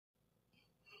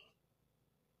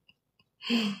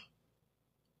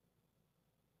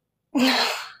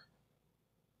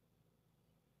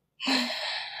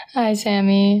Hi,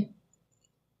 Sammy.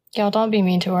 Y'all, don't be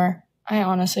mean to her. I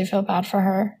honestly feel bad for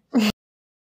her.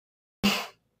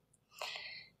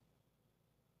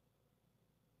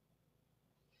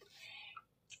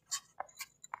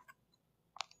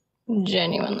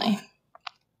 Genuinely.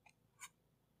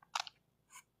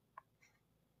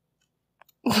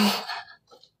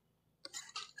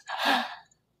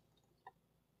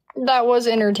 That was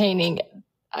entertaining.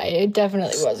 It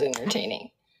definitely was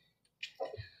entertaining.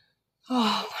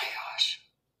 Oh my gosh.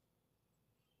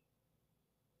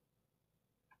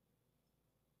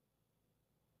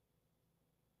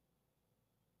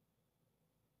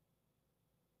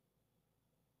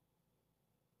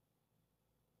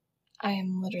 I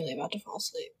am literally about to fall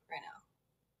asleep right now.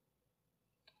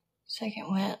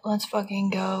 Second wit, let's fucking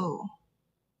go.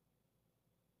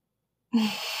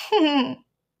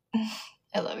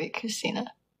 I love you, Christina.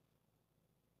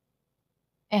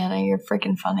 Anna, you're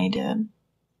freaking funny, dude.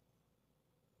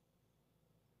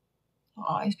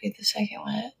 I'll always be the second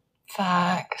wit.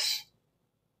 Facts.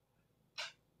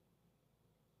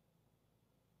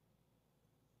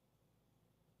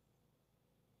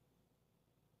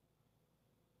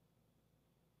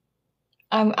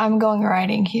 I'm going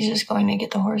riding. He's just going to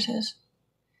get the horses.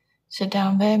 Sit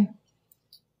down, babe.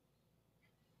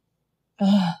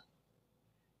 Ugh.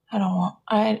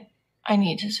 I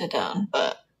need to sit down,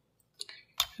 but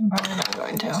I'm probably not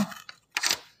going to.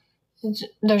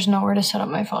 There's nowhere to set up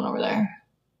my phone over there.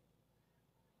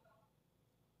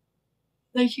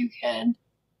 Like you can.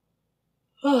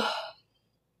 Ugh.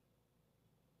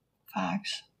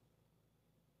 Facts.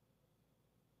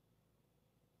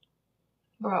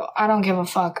 Bro, I don't give a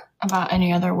fuck about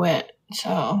any other wit,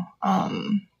 so,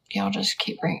 y'all just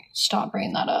stop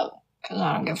bringing that up, because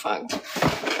I don't give a fuck.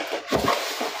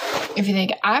 If you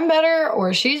think I'm better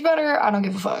or she's better, I don't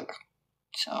give a fuck.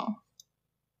 So.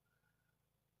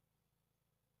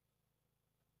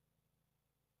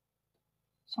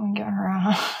 Someone get her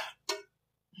a...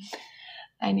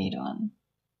 I need one.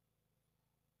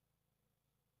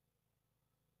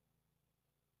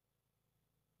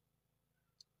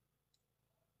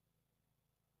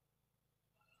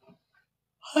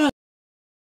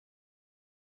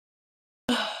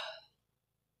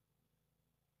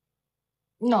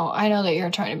 No, I know that you're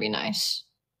trying to be nice.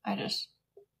 I just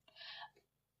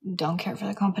don't care for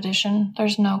the competition.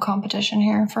 There's no competition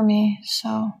here for me,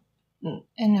 so... And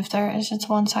if there is, it's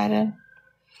one-sided.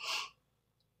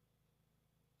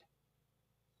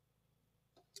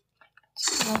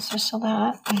 So that's just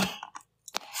that.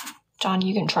 John,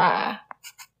 you can try.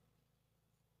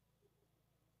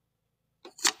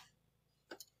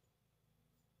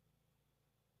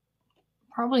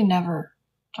 Probably never,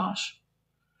 Josh.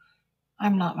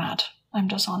 I'm not mad. I'm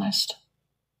just honest.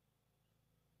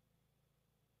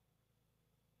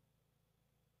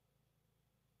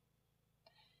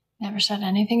 Never said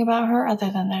anything about her other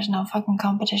than there's no fucking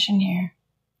competition here.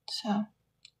 So,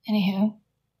 anywho.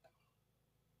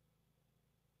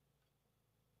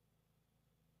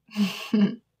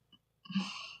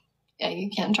 Yeah,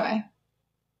 you can try.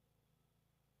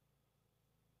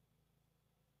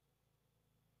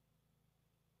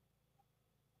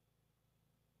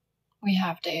 We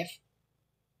have Dave.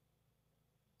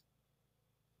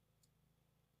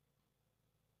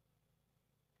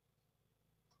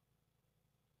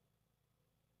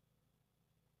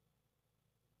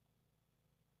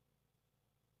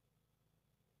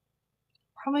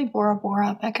 Probably Bora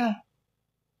Bora, Becca.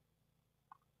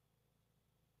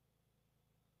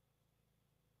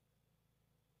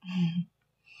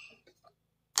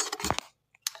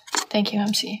 Thank you,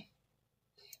 MC.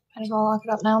 Might as well lock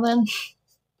it up now then.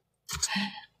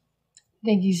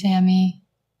 Thank you, Sammy.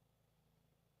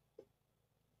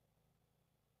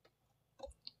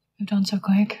 Moved on so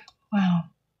quick. Wow.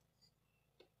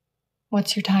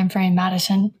 What's your time frame,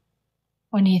 Madison?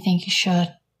 When do you think you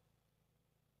should?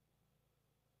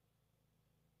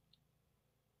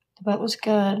 The boat was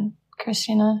good,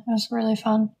 Christina. It was really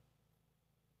fun.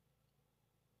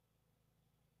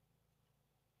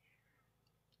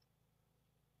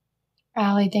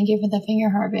 Allie, thank you for the finger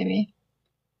heart, baby.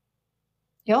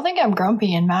 Y'all think I'm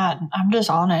grumpy and mad. I'm just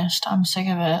honest. I'm sick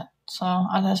of it. So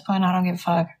at this point, I don't give a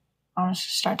fuck. I'll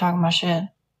just start talking my shit.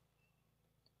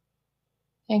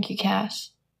 Thank you,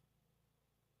 Cass.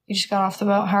 You just got off the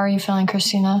boat. How are you feeling,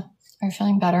 Christina? Are you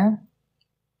feeling better?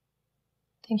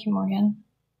 Thank you, Morgan.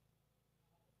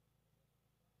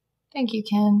 Thank you,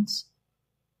 Kens.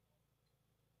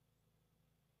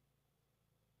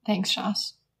 Thanks,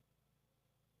 Joss.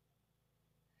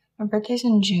 My birthday's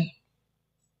in June.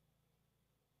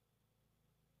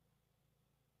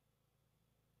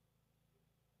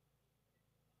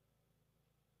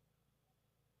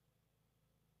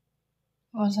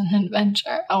 was an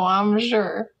adventure. Oh, I'm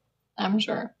sure. I'm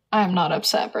sure. I am not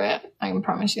upset, Britt. I can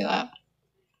promise you that.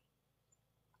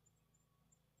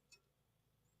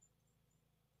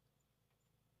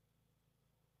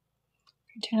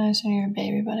 You're too nice when you're a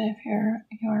baby, but if you're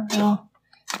real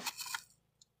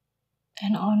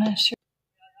and honest,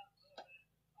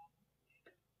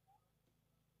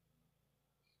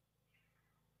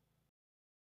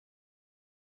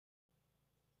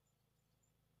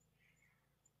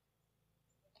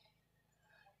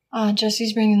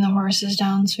 Jesse's bringing the horses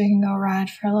down so we can go ride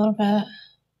for a little bit.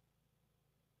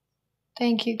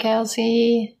 Thank you,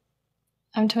 Kelsey.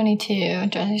 I'm 22.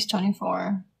 Jesse's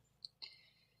 24.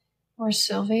 Where's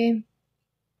Sylvie?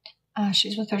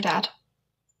 She's with her dad.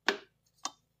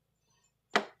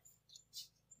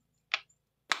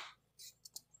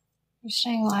 You're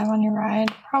staying alive on your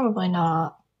ride? Probably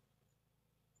not.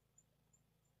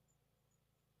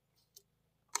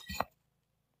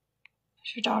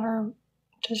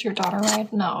 Does your daughter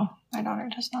ride? No, my daughter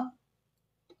does not.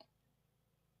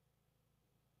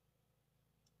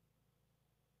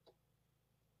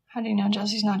 How do you know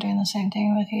Jesse's not doing the same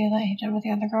thing with you that he did with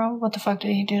the other girl? What the fuck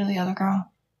did he do to the other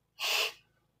girl?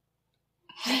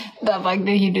 The fuck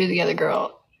did he do to the other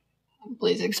girl?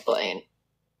 Please explain.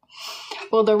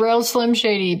 Will the real Slim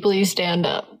Shady please stand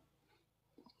up?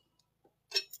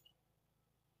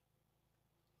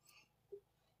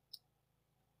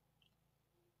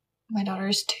 My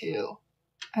daughter's 2.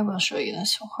 I will show you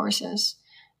this horses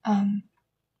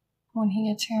when he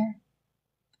gets here.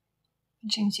 The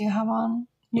jeans you have on.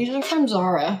 These are from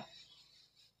Zara.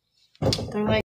 They're like